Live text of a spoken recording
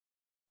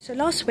So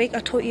last week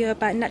I taught you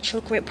about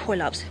natural grip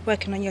pull-ups,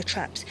 working on your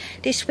traps.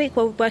 This week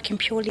we're working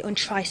purely on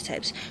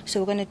triceps. So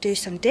we're going to do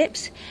some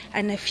dips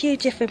and a few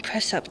different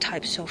press-up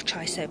types of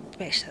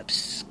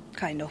triceps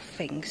kind of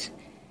things.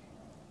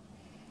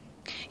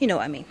 You know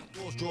what I mean.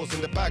 Drawers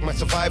in the bag, my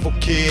survival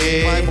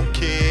kit.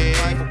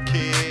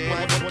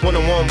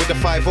 One-on-one with the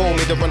 5-0,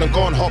 made the run and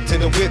gone, hopped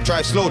in the whip,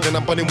 drive slow, then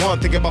I'm bunning one,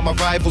 thinking about my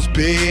rivals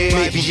big.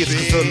 Maybe it's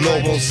cause the law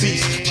won't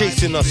cease,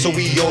 chasing us so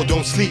we all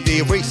don't sleep. They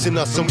erasing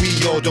us and we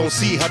all don't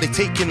see how they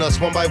taking us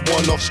one by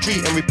one off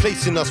street and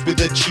replacing us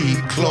with a cheap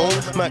clone.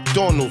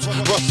 McDonald's,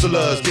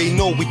 rustlers, they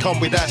know we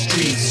come with that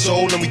street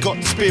soul and we got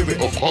the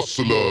spirit of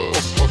hustlers,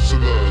 of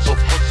hustlers, of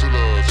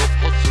hustlers, of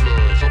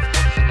hustlers, of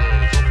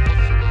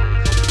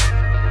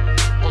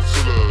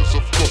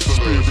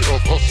spirit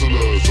of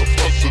hustlers, of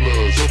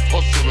hustlers, of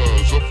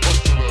hustlers, of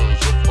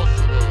hustlers, of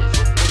hustlers,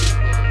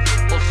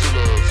 of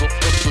hustlers, of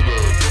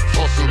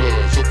hustlers,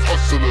 of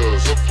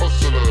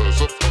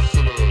hustlers, of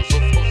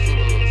hustlers,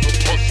 of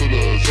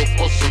hustlers, of hustlers, of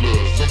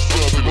hustlers, of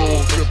serving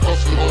all them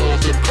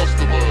customers, them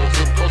customers,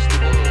 them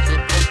customers,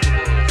 them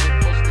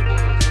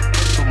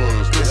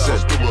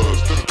customers,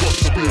 them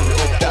customers.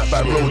 That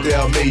back road there,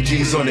 I made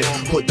G's on it.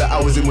 Put the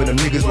hours in when them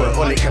niggas weren't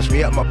on it. Catch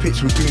me at my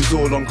pitch with goons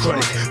all on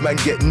chronic. Man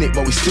get nicked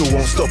but we still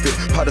won't stop it.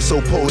 Powder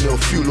so potent it'll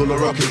fuel on a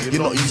rocket.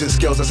 You're not using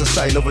scales as a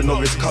sign of a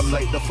novice. Come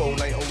like the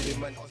phone ain't holding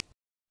man.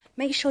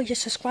 Make sure you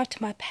subscribe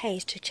to my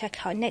page to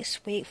check out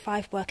next week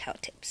 5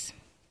 workout tips.